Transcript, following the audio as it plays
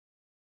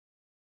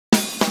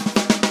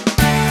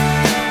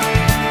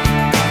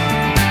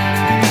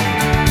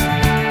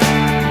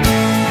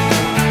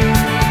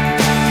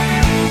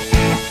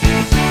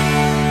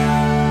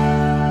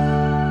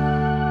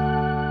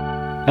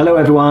Hello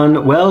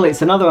everyone, well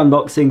it's another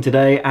unboxing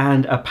today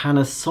and a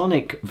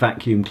Panasonic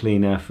vacuum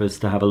cleaner for us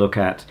to have a look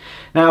at.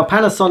 Now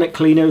Panasonic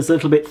cleaner is a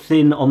little bit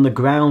thin on the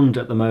ground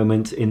at the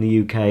moment in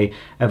the UK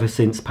ever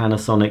since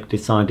Panasonic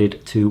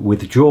decided to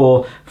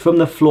withdraw from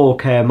the floor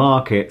care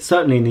market.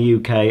 Certainly in the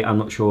UK, I'm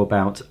not sure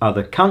about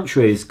other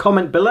countries.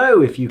 Comment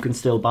below if you can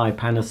still buy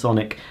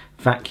Panasonic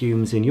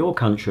vacuums in your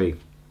country.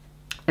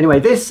 Anyway,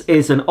 this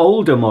is an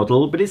older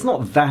model, but it's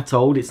not that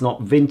old, it's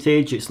not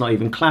vintage, it's not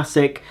even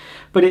classic,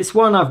 but it's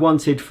one I've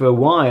wanted for a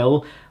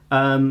while.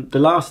 The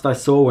last I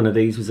saw one of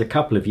these was a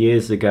couple of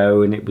years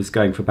ago and it was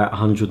going for about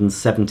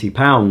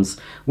 £170.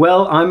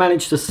 Well, I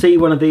managed to see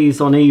one of these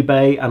on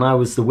eBay and I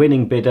was the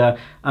winning bidder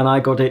and I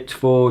got it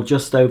for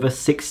just over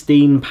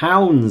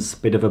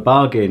 £16, bit of a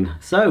bargain.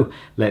 So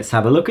let's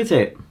have a look at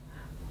it.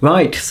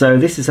 Right, so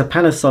this is a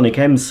Panasonic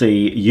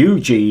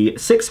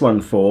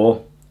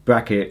MC-UG614.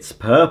 Brackets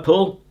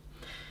purple,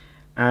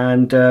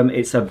 and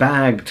it's a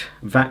bagged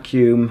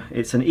vacuum.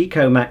 It's an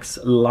EcoMax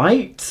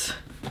Light.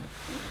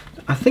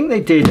 I think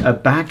they did a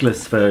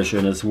bagless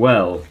version as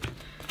well,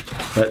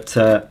 but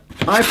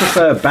I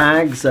prefer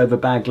bags over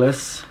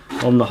bagless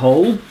on the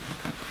whole.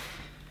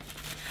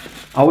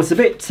 I was a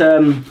bit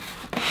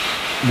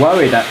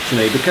worried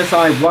actually because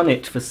I run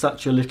it for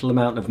such a little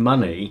amount of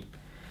money.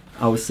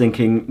 I was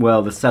thinking,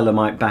 well, the seller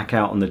might back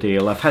out on the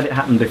deal. I've had it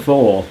happen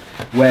before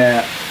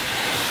where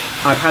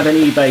I've had an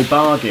eBay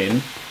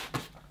bargain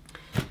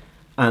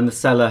and the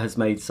seller has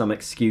made some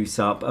excuse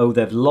up. Oh,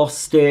 they've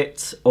lost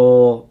it,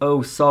 or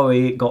oh,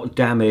 sorry, it got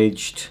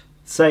damaged.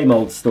 Same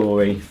old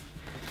story.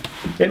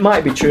 It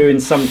might be true in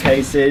some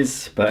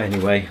cases, but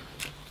anyway.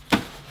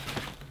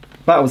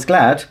 But I was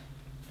glad.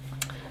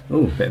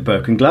 Oh, a bit of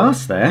broken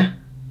glass there.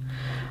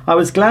 I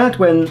was glad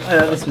when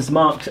this was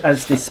marked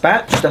as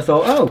dispatched. I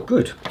thought, oh,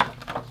 good.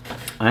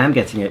 I am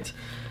getting it.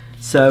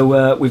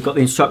 So we've got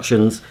the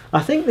instructions.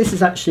 I think this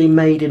is actually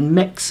made in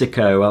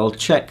Mexico. I'll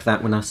check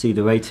that when I see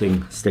the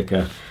rating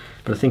sticker,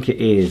 but I think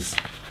it is.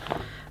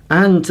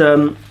 And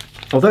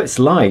although it's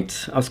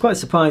light, I was quite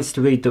surprised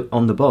to read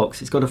on the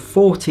box, it's got a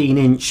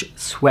 14-inch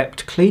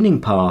swept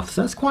cleaning path.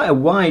 So that's quite a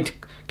wide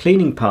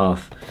cleaning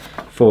path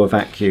for a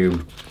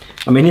vacuum.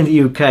 I mean, in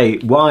the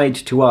UK, wide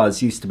to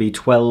us used to be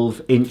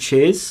 12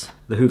 inches.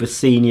 The Hoover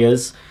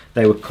Seniors,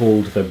 they were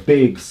called the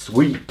Big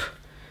Sweep.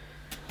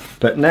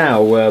 But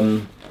now,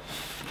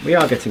 we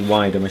are getting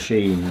wider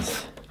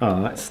machines.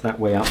 Oh, that's that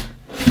way up.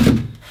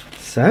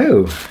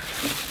 So,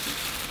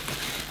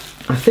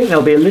 I think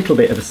there'll be a little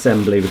bit of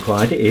assembly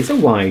required. It is a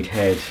wide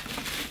head.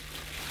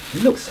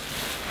 It looks,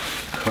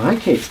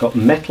 crikey, it's got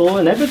metal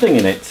and everything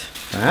in it.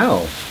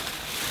 Wow.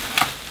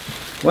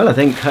 Well, I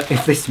think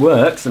if this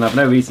works, and I've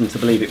no reason to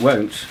believe it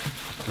won't,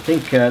 I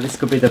think this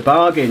could be the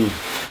bargain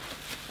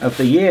of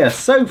the year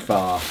so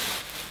far.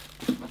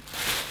 It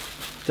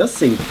does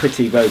seem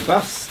pretty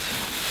robust.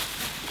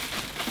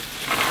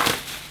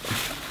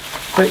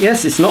 But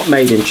yes, it's not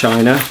made in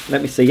China.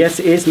 Let me see. Yes,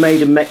 it is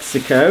made in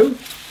Mexico.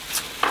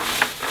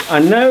 I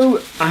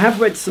know, I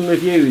have read some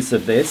reviews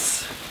of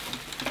this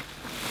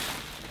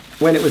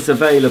when it was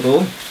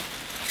available.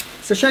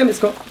 It's a shame it's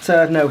got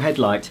no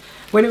headlight.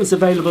 When it was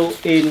available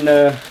in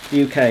the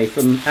UK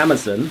from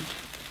Amazon,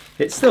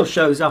 it still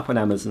shows up on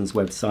Amazon's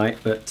website,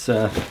 but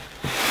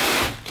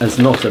as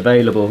not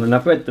available. And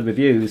I've read the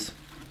reviews.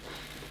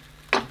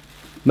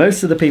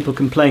 Most of the people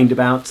complained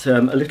about a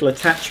little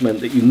attachment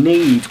that you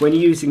need when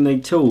you're using the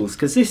tools,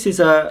 because this is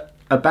a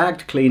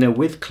bagged cleaner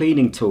with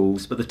cleaning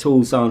tools, but the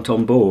tools aren't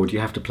on board. You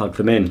have to plug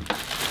them in,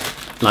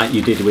 like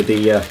you did with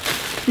the,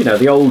 you know,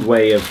 the old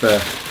way of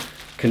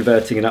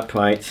converting an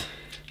upright.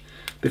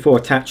 Before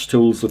attached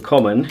tools were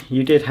common,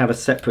 you did have a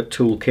separate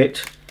tool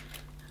kit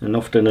and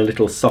often a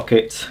little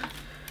socket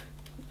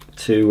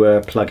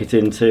to plug it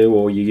into,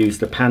 or you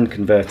used a pan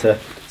converter.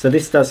 So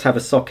this does have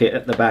a socket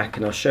at the back,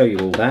 and I'll show you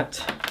all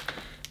that.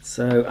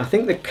 So I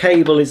think the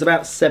cable is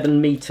about 7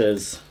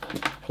 meters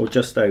or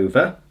just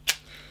over.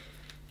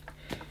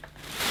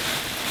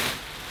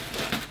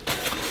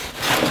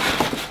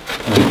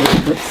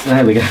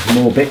 There we go,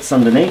 more bits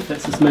underneath.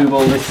 Let's just move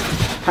all this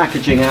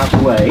packaging out of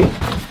the way.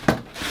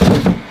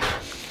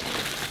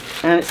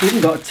 And it's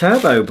even got a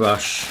turbo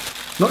brush.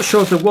 Not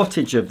sure of the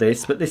wattage of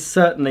this, but this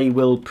certainly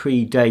will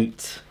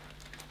predate,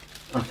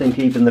 I think,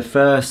 even the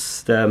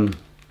first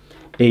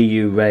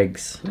EU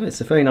regs. Oh,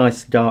 it's a very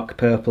nice dark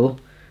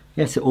purple.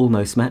 Yes, it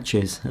almost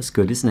matches. That's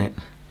good, isn't it?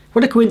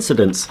 What a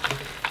coincidence.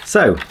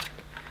 So,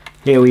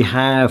 here we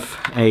have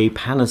a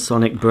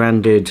Panasonic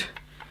branded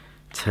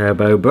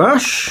turbo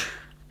brush.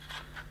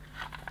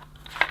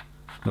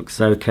 Looks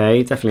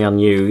okay, definitely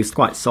unused.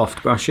 Quite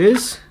soft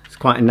brushes. It's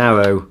quite a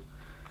narrow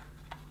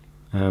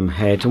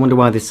head. I wonder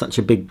why there's such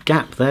a big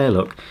gap there,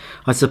 look.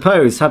 I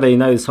suppose having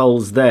those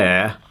holes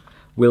there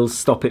will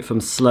stop it from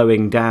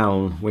slowing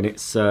down when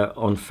it's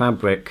on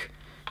fabric,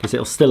 because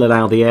it'll still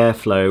allow the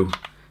airflow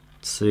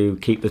to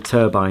keep the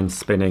turbine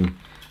spinning.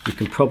 You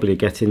can probably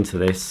get into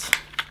this.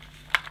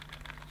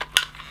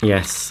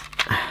 Yes.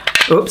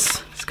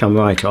 Oops, it's come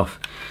right off.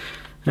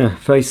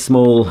 Very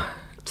small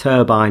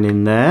turbine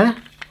in there.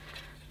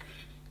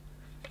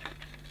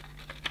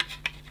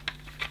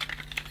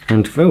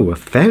 And oh, a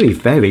very,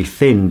 very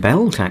thin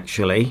belt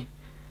actually,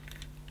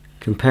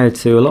 compared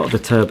to a lot of the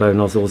turbo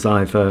nozzles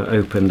I've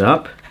opened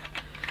up.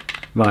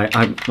 Right,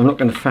 I'm not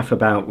going to faff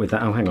about with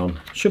that. Oh, hang on.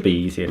 Should be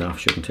easy enough,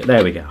 shouldn't it?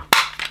 There we go.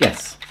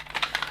 Yes.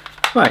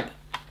 Right,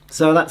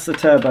 so that's the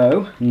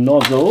turbo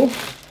nozzle.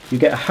 You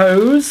get a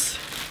hose,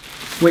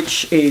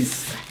 which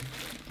is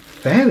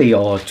very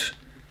odd.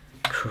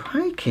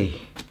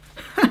 Crikey.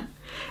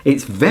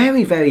 It's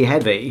very, very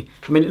heavy.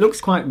 I mean, it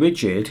looks quite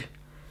rigid.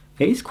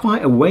 It is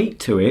quite a weight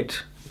to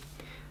it.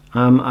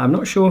 I'm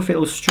not sure if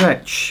it'll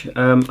stretch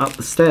up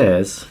the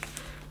stairs,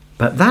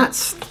 but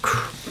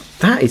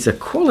that is a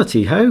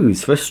quality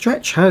hose for a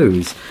stretch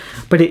hose.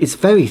 But it is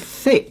very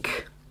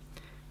thick.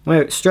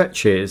 Where it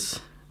stretches,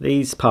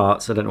 these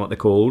parts, I don't know what they're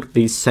called,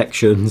 these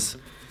sections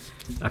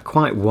are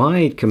quite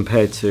wide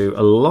compared to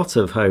a lot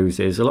of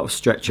hoses, a lot of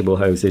stretchable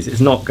hoses. It's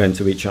not going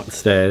to reach up the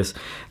stairs.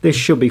 This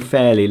should be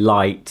fairly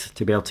light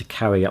to be able to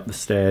carry up the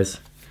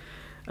stairs.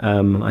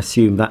 I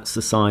assume that's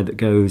the side that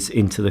goes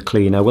into the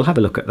cleaner. We'll have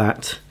a look at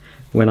that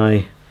when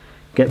I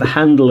get the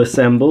handle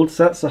assembled.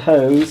 So that's the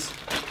hose.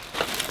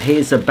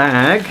 Here's a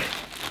bag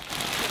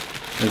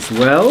as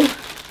well.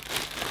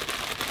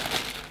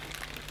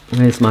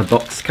 There's my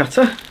box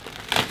cutter.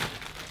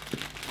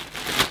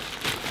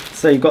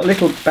 So you've got a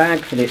little bag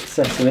for the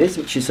accessories,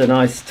 which is a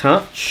nice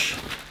touch.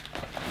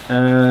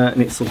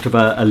 And it's sort of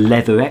a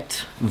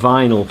leatherette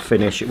vinyl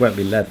finish. It won't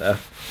be leather.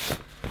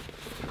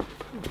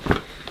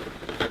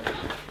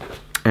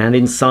 And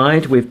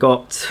inside we've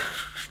got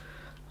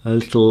a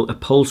little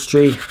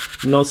upholstery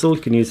nozzle.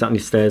 You can use that on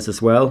your stairs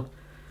as well.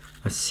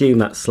 I assume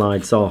that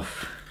slides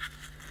off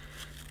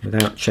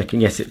without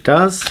checking. Yes, it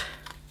does.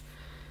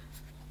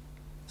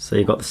 So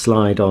you've got the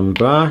slide-on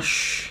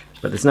brush,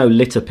 but there's no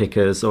litter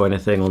pickers or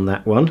anything on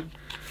that one.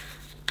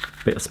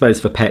 But I suppose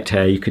for pet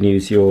hair you can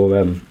use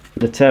your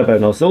the turbo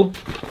nozzle.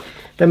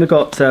 Then we've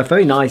got a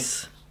very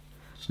nice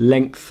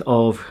length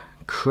of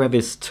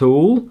crevice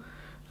tool.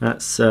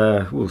 That's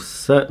well,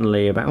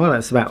 certainly about, well,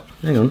 that's about,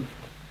 hang on,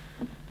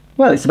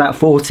 well, it's about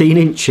 14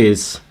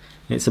 inches.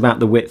 It's about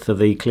the width of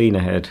the cleaner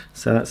head.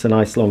 So that's a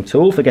nice long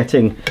tool for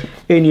getting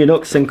in your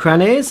nooks and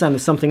crannies. And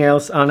there's something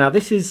else. Oh, now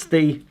this is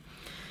the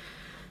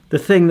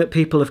thing that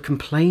people have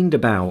complained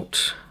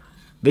about.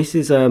 This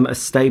is a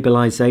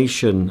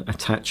stabilization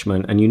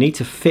attachment, and you need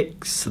to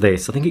fix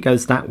this. I think it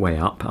goes that way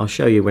up. I'll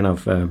show you when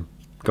I've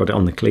got it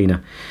on the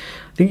cleaner.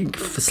 I think it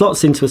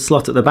slots into a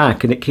slot at the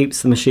back, and it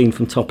keeps the machine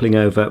from toppling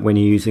over when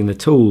you're using the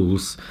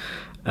tools.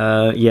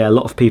 Yeah, a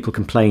lot of people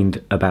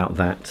complained about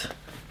that,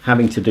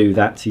 having to do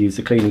that to use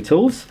the cleaning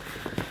tools.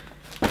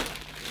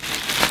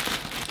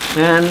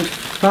 And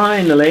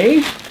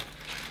finally,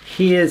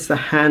 here's the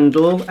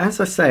handle. As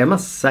I say, I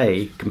must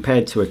say,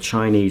 compared to a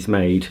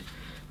Chinese-made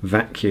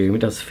vacuum, it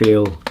does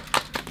feel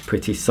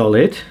pretty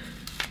solid.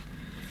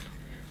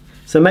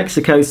 So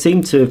Mexico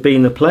seemed to have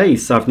been the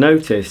place, I've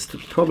noticed,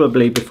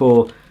 probably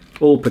before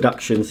all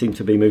production seemed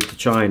to be moved to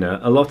China.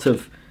 A lot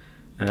of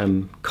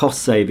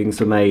cost savings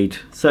were made,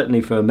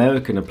 certainly for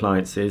American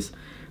appliances,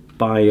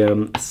 by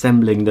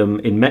assembling them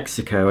in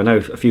Mexico. I know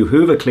a few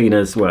Hoover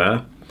cleaners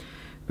were,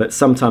 but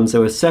sometimes they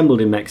were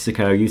assembled in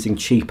Mexico using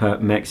cheaper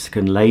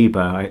Mexican labour,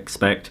 I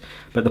expect,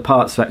 but the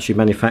parts are actually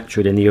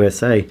manufactured in the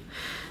USA.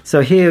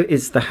 So here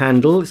is the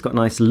handle. It's got a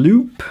nice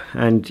loop,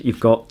 and you've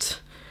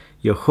got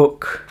your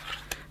hook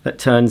that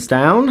turns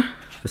down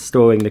for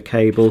storing the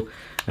cable,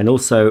 and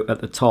also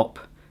at the top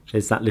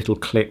there's that little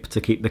clip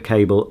to keep the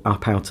cable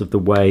up out of the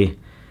way,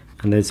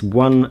 and there's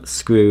one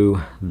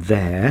screw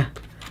there.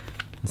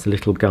 There's a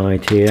little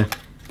guide here.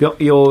 You've got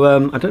your I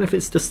don't know if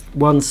it's just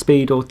 1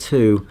 speed or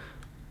 2.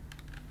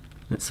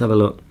 Let's have a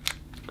look.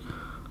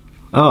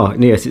 Oh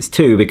yes, it's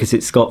 2 because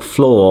it's got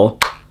floor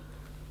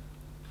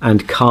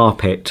and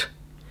carpet.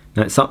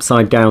 Now it's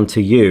upside down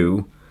to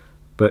you,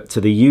 but to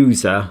the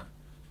user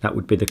that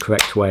would be the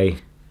correct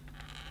way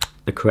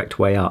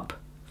up.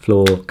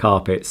 Floor,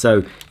 carpet.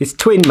 So it's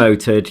twin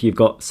motored. You've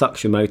got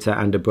suction motor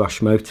and a brush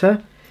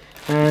motor.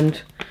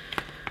 And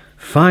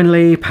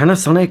finally,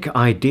 Panasonic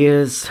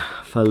Ideas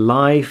for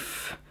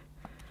Life.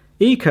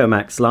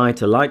 EcoMax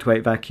Light, a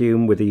lightweight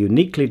vacuum with a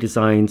uniquely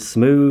designed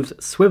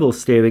smooth swivel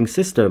steering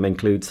system,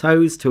 includes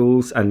hose,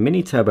 tools and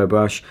mini turbo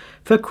brush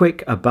for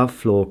quick above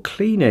floor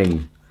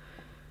cleaning.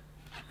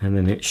 And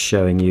then it's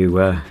showing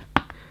you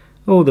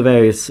all the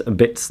various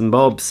bits and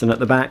bobs, and at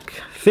the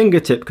back,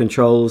 fingertip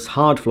controls,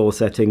 hard floor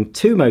setting,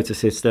 2 motor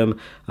system,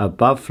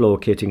 above floor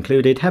kit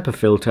included, HEPA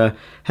filter,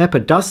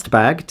 HEPA dust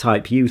bag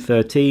type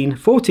U13,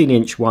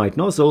 14-inch wide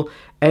nozzle,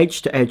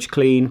 edge to edge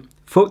clean,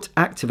 foot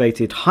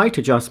activated height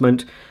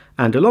adjustment,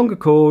 and a longer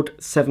cord,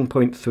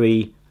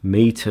 7.3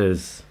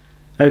 meters.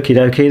 Okie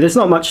dokie, there's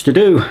not much to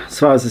do as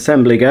far as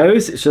assembly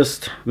goes. It's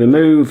just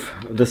remove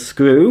the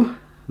screw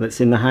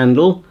that's in the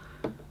handle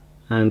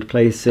and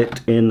place it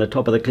in the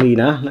top of the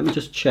cleaner. Let me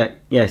just check.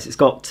 Yes, it's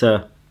got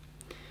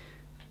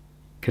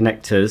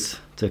connectors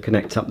to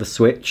connect up the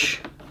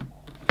switch.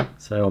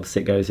 So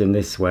obviously it goes in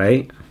this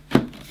way.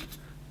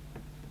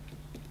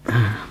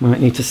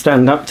 Might need to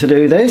stand up to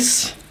do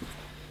this.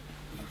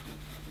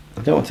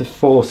 I don't want to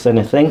force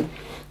anything.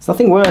 There's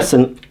nothing worse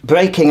than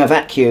breaking a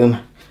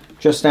vacuum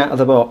just out of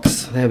the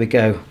box. There we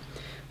go.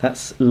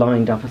 That's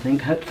lined up, I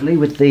think, hopefully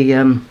with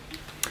the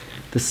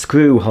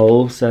screw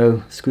hole.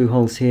 So screw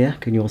holes here,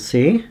 can you all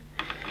see?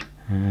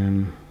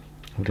 We'll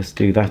just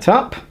do that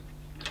up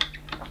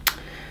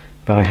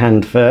by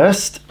hand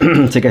first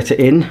to get it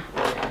in.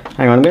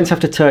 Hang on, I'm going to have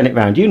to turn it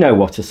round. You know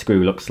what a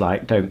screw looks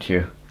like, don't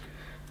you?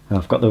 Oh,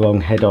 I've got the wrong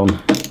head on.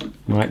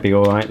 Might be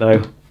alright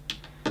though.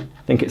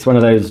 I think it's one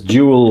of those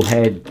dual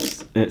heads.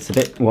 It's a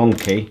bit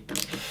wonky.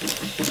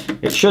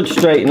 It should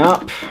straighten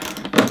up.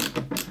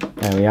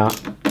 There we are.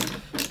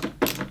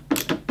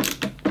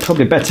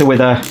 Probably better with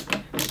a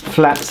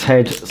flat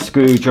head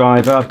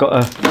screwdriver. I've got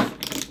a...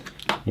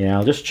 Yeah,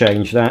 I'll just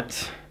change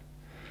that.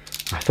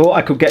 I thought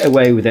I could get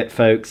away with it,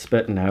 folks,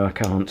 but no, I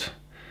can't.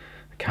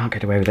 I can't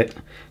get away with it.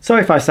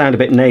 Sorry if I sound a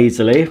bit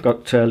nasally. I've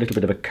got a little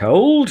bit of a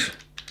cold.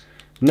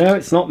 No,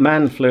 it's not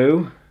man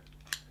flu.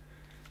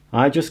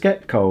 I just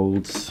get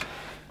colds.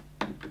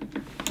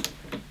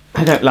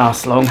 They don't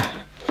last long.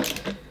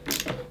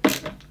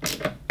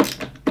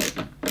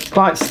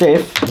 Quite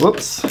stiff.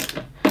 Whoops.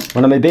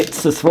 One of my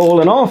bits has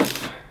fallen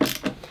off.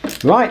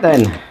 Right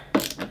then.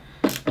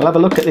 We'll have a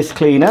look at this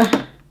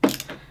cleaner.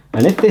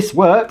 And if this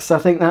works, I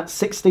think that's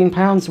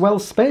 £16 well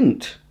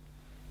spent.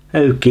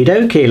 Okie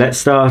dokie, let's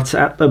start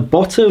at the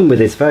bottom with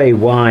this very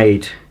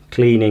wide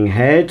cleaning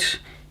head.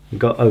 You've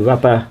got a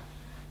rubber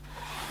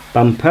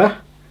bumper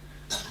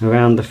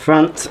around the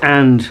front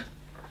and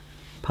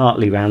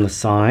partly around the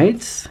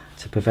sides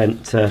to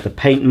prevent the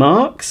paint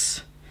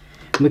marks.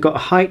 And we've got a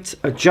height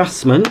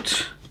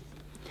adjustment.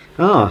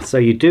 So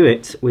you do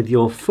it with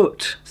your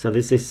foot. So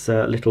there's this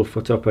little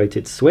foot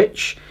operated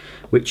switch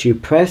which you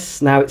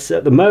press. Now it's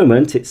at the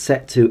moment it's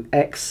set to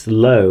X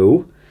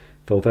low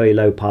for very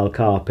low pile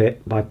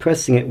carpet. By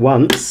pressing it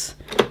once,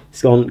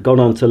 it's gone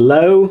on to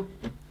low,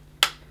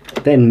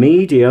 then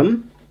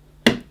medium,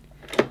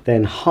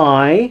 then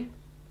high,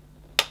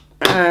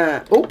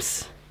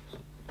 oops,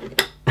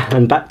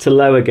 and back to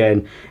low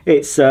again.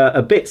 It's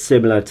a bit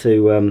similar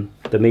to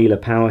the Miele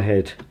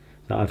Powerhead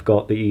that I've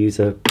got, that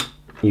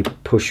you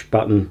push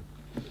button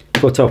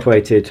foot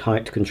operated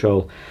height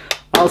control.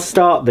 I'll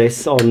start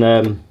this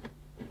on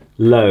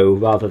low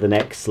rather than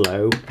X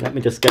low. Let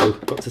me just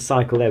got to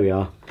cycle, there we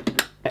are,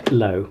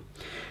 low.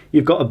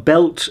 You've got a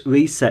belt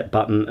reset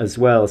button as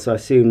well, so I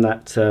assume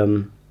that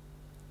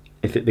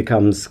if it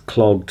becomes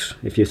clogged,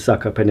 if you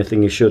suck up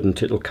anything you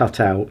shouldn't, it'll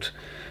cut out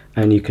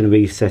and you can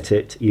reset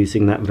it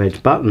using that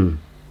red button.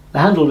 The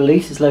handle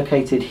release is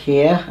located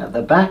here at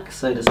the back,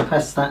 so just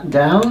press that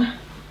down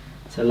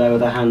to lower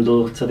the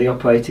handle to the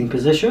operating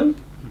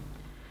position.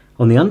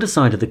 On the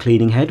underside of the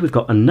cleaning head we've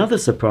got another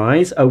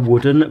surprise, a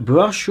wooden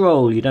brush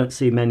roll. You don't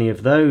see many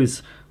of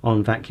those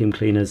on vacuum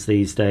cleaners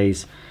these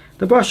days.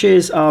 The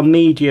brushes are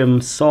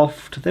medium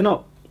soft. They're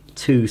not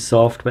too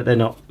soft, but they're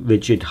not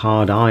rigid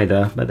hard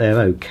either, but they're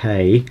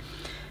okay.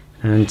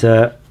 And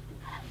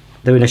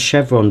they're in a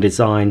chevron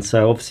design,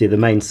 so obviously the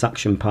main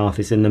suction path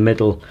is in the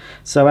middle.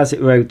 So as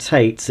it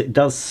rotates, it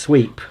does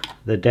sweep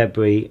the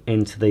debris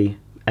into the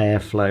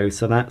airflow,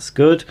 so that's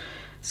good.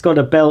 It's got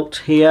a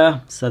belt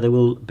here, so there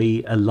will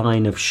be a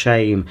line of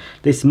shame.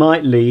 This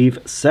might leave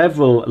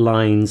several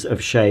lines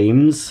of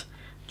shames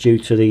due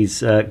to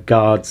these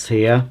guards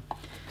here.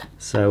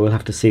 So we'll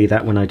have to see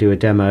that when I do a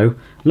demo.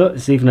 Look,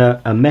 there's even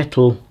a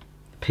metal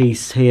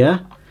piece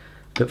here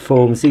that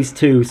forms these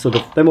two sort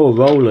of, they're more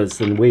rollers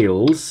than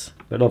wheels,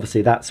 but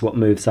obviously that's what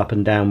moves up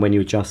and down when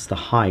you adjust the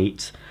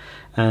height.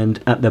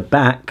 And at the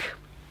back,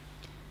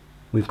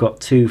 we've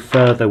got two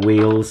further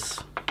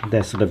wheels.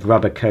 They're sort of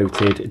rubber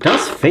coated. It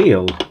does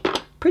feel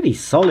pretty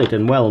solid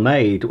and well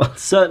made. Well,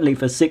 certainly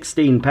for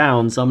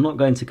 £16, I'm not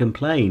going to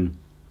complain.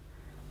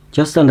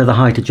 Just under the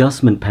height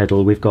adjustment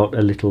pedal, we've got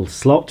a little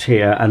slot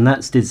here, and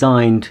that's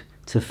designed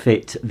to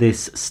fit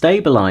this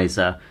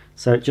stabilizer.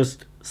 So it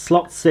just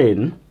slots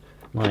in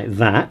like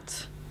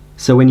that.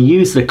 So when you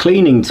use the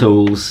cleaning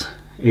tools,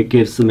 it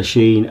gives the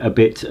machine a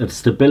bit of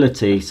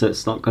stability, so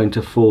it's not going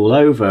to fall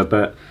over.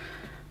 But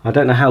I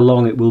don't know how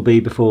long it will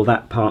be before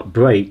that part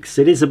breaks.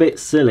 It is a bit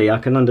silly. I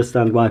can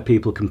understand why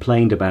people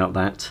complained about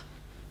that.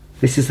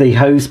 This is the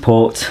hose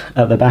port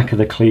at the back of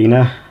the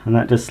cleaner, and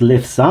that just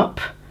lifts up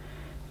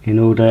in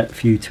order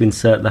for you to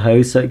insert the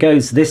hose. So it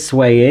goes this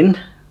way in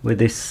with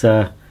this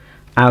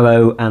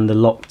arrow and the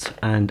locked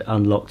and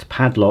unlocked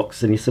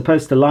padlocks, and you're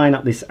supposed to line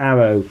up this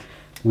arrow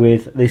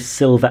with this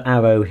silver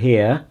arrow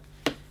here.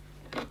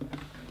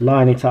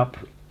 Line it up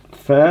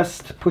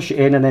first, push it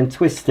in and then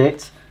twist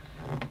it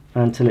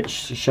until it's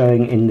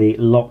showing in the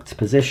locked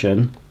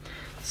position.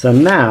 So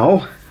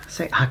now,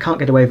 I can't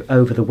get away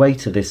over the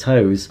weight of this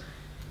hose.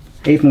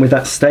 Even with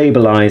that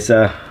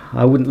stabilizer,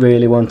 I wouldn't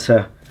really want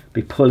to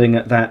be pulling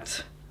at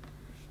that.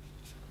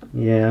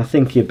 Yeah, I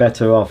think you're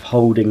better off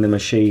holding the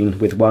machine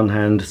with one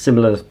hand,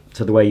 similar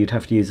to the way you'd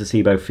have to use a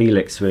Sebo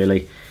Felix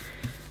really.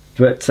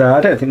 But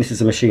I don't think this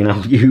is a machine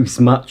I'll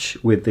use much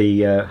with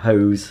the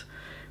hose,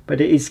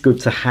 but it is good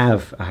to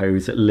have a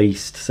hose at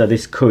least. So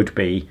this could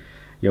be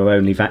your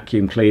only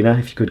vacuum cleaner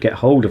if you could get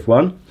hold of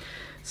one.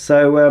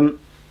 So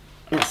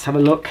let's have a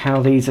look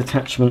how these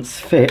attachments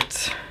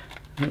fit.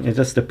 I think they're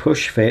just a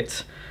push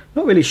fit.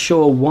 Not really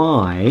sure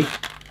why.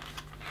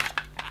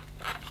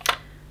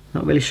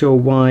 Not really sure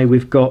why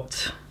we've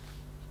got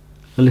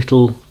a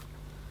little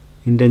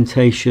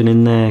indentation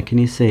in there. Can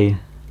you see?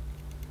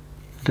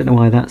 I don't know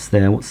why that's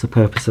there. What's the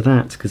purpose of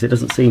that? Because it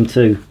doesn't seem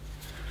to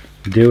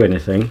do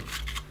anything.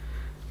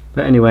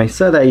 But anyway,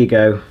 so there you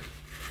go.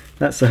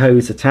 That's the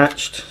hose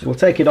attached. We'll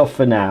take it off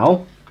for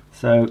now.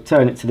 So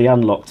turn it to the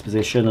unlocked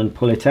position and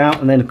pull it out.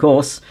 And then of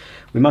course,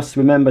 we must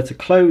remember to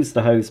close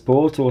the hose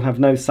port or we'll have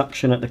no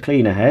suction at the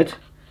cleaner head.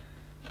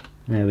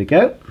 There we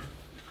go.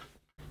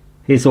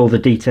 Here's all the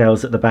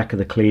details at the back of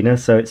the cleaner.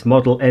 So it's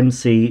model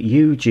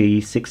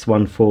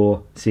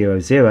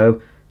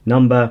MC-UG61400,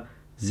 number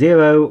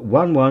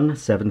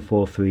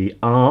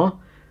 011743R,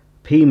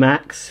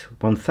 Pmax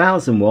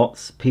 1000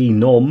 watts,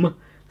 Pnom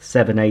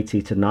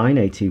 780 to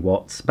 980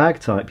 watts, bag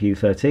type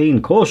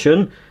U13.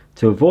 Caution: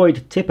 to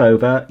avoid tip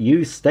over,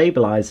 use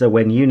stabilizer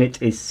when unit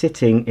is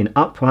sitting in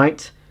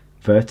upright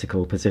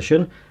vertical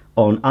position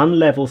on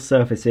unlevel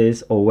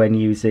surfaces or when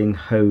using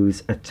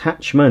hose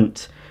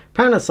attachment.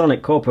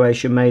 Panasonic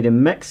Corporation, made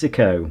in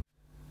Mexico.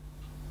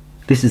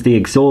 This is the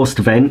exhaust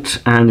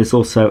vent and there's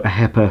also a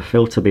HEPA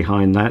filter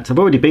behind that. I've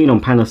already been on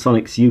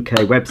Panasonic's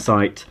UK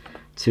website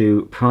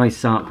to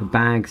price up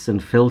bags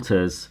and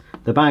filters.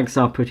 The bags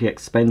are pretty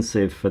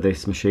expensive for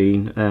this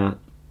machine.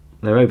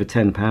 They're over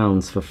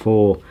 £10 for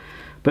 4.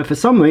 But for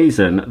some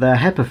reason their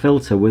HEPA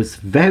filter was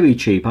very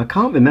cheap. I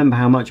can't remember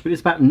how much, but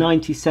it's about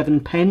 97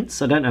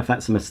 pence. I don't know if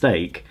that's a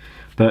mistake,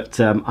 but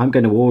I'm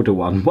going to order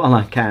one while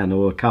I can,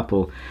 or a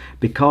couple,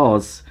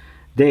 because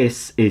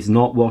this is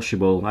not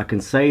washable. I can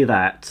say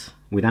that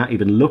without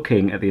even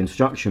looking at the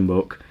instruction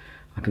book.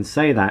 I can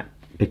say that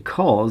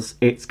because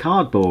it's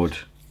cardboard.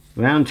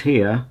 Around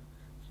here,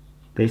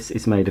 this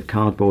is made of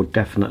cardboard,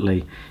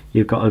 definitely.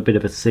 You've got a bit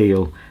of a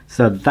seal,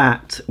 so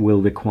that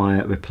will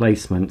require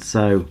replacement.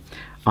 So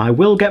I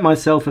will get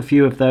myself a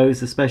few of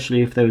those,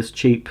 especially if they're as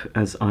cheap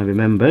as I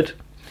remembered.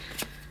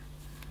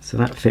 So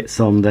that fits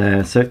on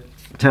there. So it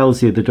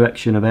tells you the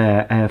direction of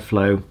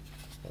airflow.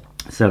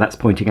 So that's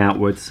pointing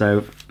outwards, so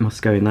it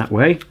must go in that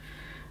way.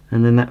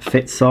 And then that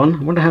fits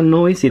on. I wonder how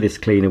noisy this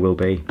cleaner will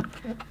be.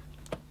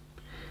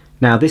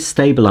 Now this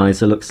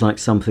stabilizer looks like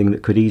something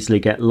that could easily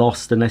get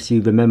lost unless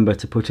you remember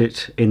to put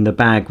it in the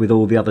bag with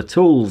all the other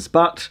tools.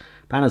 But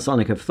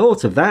Panasonic have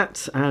thought of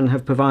that and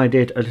have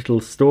provided a little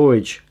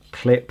storage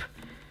clip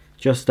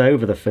just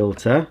over the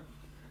filter.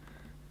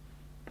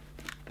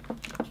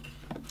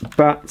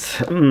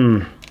 But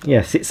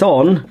yes, it's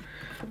on.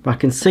 I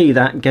can see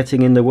that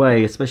getting in the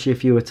way, especially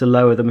if you were to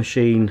lower the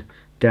machine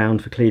down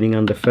for cleaning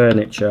under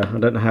furniture. I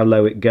don't know how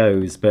low it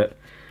goes, but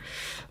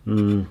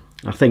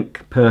I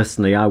think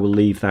personally I will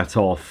leave that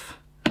off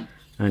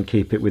and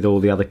keep it with all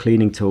the other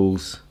cleaning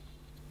tools.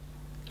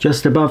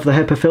 Just above the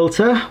HEPA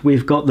filter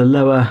we've got the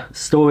lower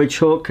storage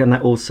hook, and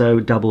that also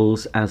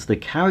doubles as the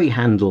carry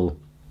handle.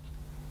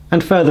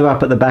 And further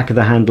up at the back of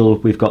the handle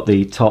we've got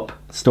the top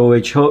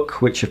storage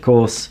hook, which of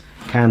course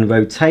can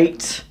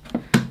rotate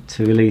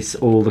to release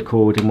all the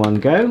cord in one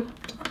go.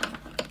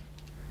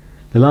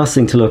 The last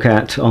thing to look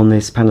at on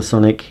this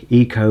Panasonic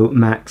Eco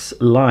Max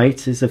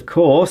Lite is of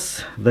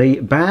course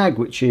the bag,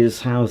 which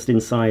is housed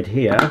inside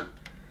here.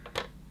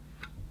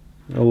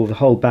 Oh, the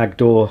whole bag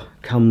door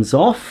comes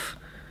off.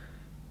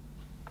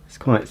 It's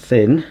quite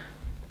thin.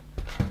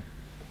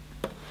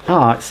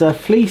 It's a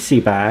fleecy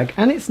bag,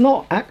 and it's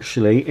not a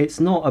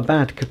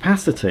bad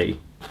capacity.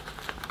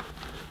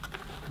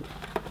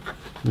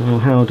 Now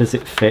how does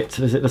it fit?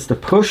 Is it just a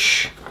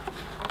push?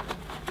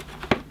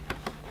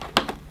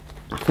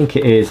 I think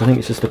it is. I think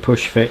it's just a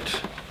push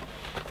fit.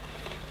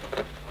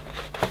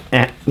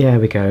 Yeah, there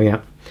we go, yeah.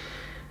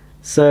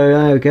 So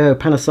there we go,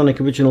 Panasonic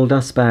original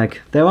dust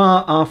bag. There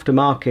are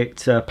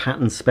aftermarket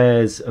pattern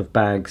spares of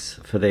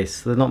bags for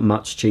this. They're not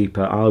much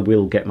cheaper. I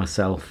will get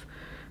myself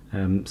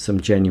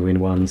some genuine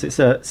ones. It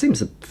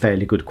seems a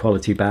fairly good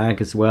quality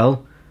bag as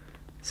well.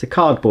 It's a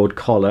cardboard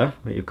collar,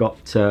 but you've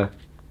got your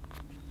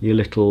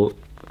little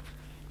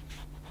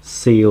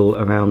seal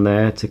around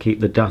there to keep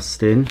the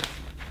dust in.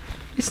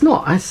 It's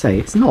not, I say,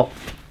 it's not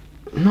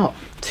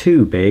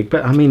too big,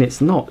 but I mean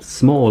it's not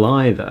small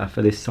either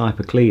for this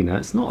type of cleaner.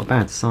 It's not a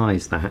bad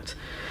size, that.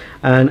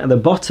 And at the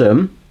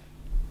bottom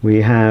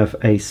we have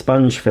a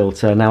sponge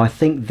filter. Now I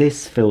think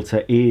this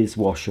filter is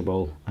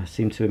washable. I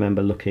seem to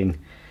remember looking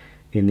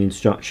in the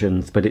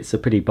instructions, but it's a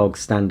pretty bog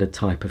standard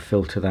type of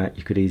filter that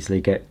you could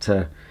easily get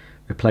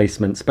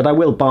replacements. But I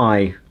will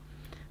buy,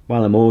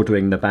 while I'm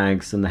ordering the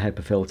bags and the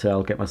HEPA filter,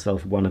 I'll get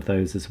myself one of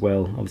those as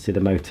well. Obviously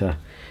the motor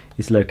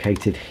is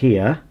located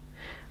here,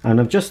 and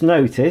I've just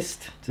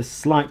noticed just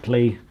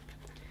slightly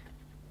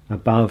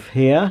above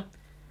here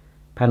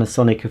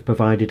Panasonic have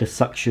provided a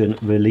suction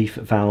relief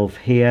valve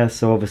here.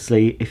 So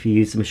obviously if you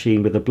use the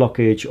machine with a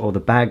blockage or the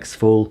bag's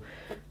full,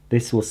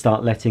 this will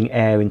start letting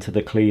air into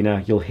the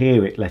cleaner. You'll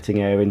hear it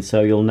letting air in,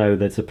 so you'll know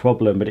there's a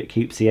problem, but it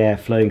keeps the air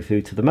flowing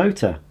through to the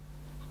motor.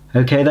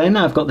 Okay then,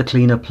 I've got the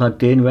cleaner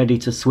plugged in, ready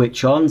to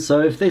switch on.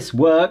 So if this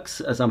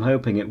works, as I'm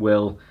hoping it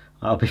will,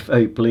 I'll be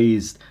very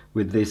pleased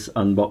with this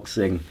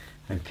unboxing.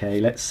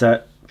 Okay, let's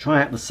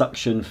try out the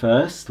suction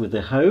first with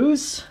the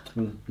hose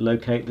and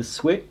locate the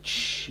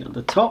switch at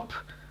the top.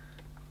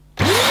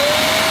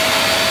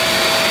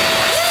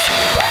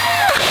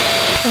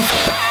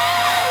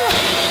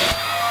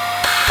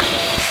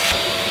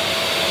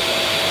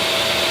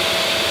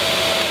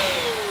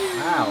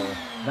 Wow,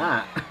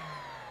 that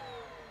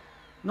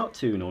not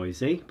too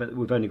noisy, but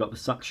we've only got the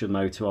suction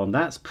motor on.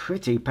 That's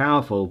pretty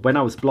powerful. When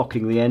I was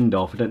blocking the end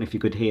off, I don't know if you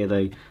could hear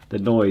the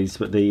noise,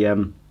 but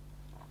the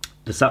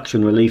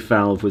suction relief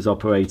valve was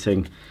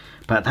operating.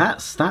 But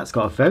that's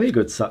got a very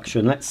good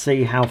suction. Let's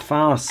see how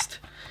fast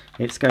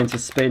it's going to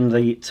spin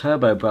the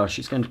turbo brush.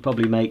 It's going to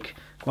probably make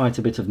quite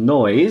a bit of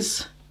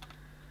noise.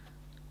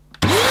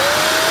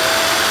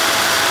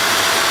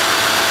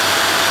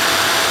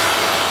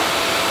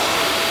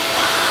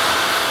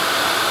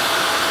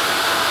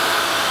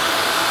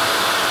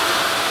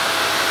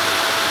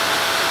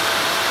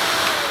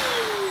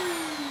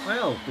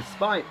 Well,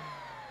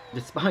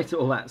 despite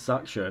all that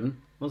suction,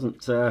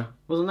 wasn't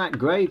that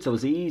great. I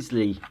was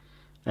easily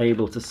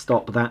able to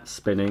stop that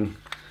spinning.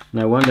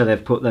 No wonder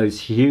they've put those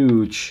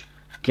huge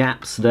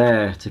gaps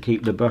there to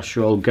keep the brush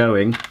roll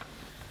going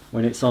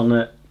when it's on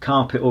a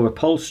carpet or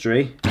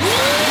upholstery.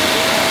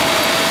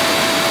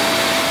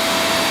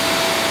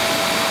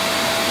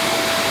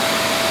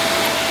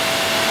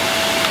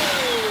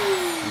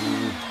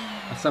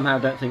 I somehow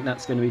don't think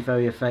that's going to be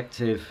very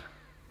effective.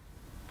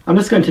 I'm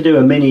just going to do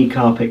a mini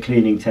carpet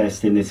cleaning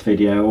test in this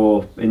video,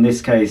 or in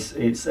this case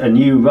it's a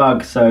new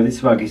rug, so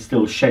this rug is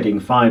still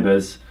shedding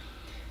fibres,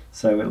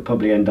 so it'll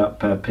probably end up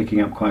picking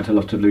up quite a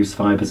lot of loose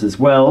fibres as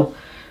well.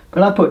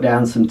 But I put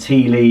down some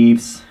tea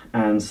leaves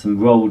and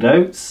some rolled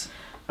oats.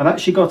 I've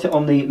actually got it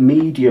on the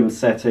medium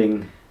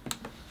setting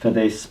for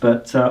this,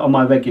 but on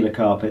my regular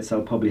carpets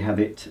I'll probably have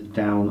it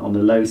down on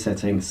the low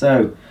setting.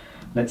 So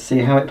let's see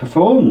how it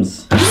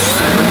performs.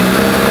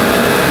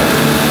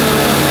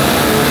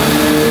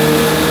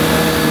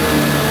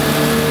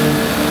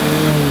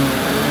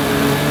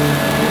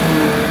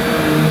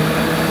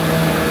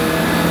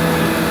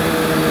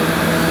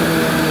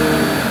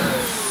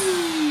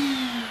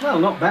 Well,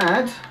 not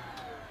bad.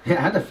 It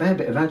had a fair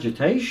bit of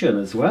agitation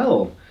as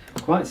well.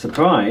 Quite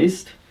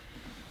surprised.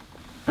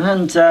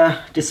 And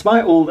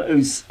despite all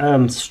those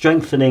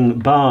strengthening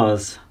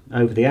bars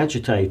over the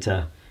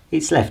agitator,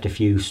 it's left a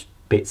few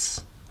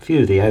bits, a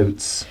few of the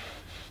oats.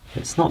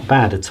 It's not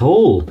bad at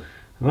all.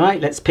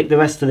 Right, let's pick the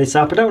rest of this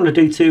up. I don't want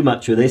to do too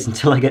much with this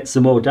until I get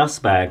some more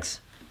dust bags.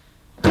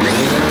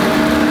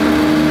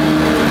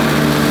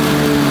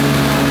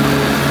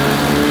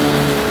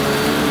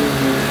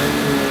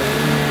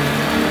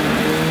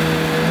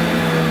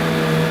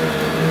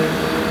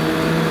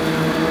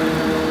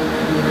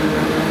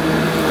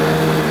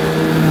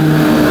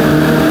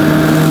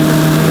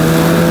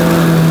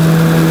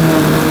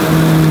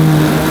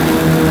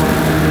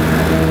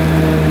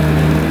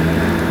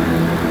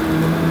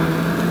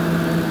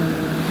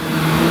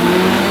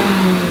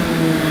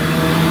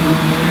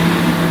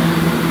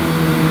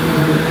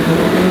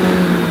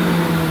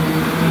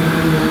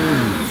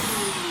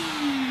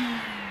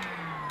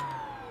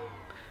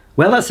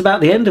 Well, that's about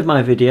the end of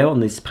my video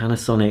on this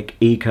Panasonic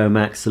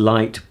EcoMax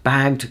Lite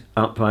bagged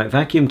upright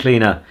vacuum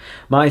cleaner.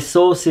 My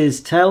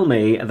sources tell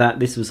me that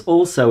this was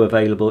also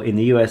available in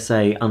the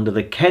USA under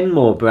the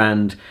Kenmore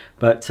brand,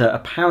 but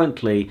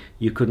apparently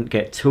you couldn't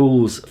get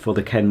tools for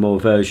the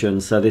Kenmore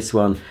version, so this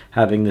one,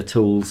 having the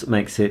tools,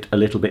 makes it a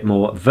little bit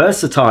more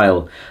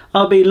versatile.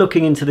 I'll be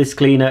looking into this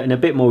cleaner in a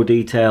bit more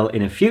detail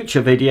in a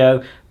future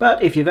video,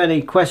 but if you have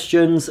any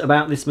questions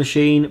about this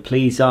machine,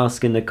 please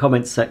ask in the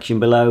comments section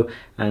below,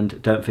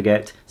 and don't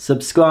forget,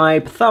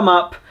 subscribe, thumb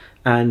up,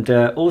 and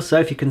also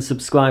if you can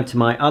subscribe to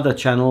my other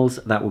channels,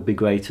 that would be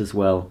great as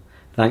well.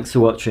 Thanks for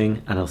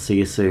watching, and I'll see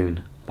you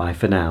soon. Bye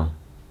for now.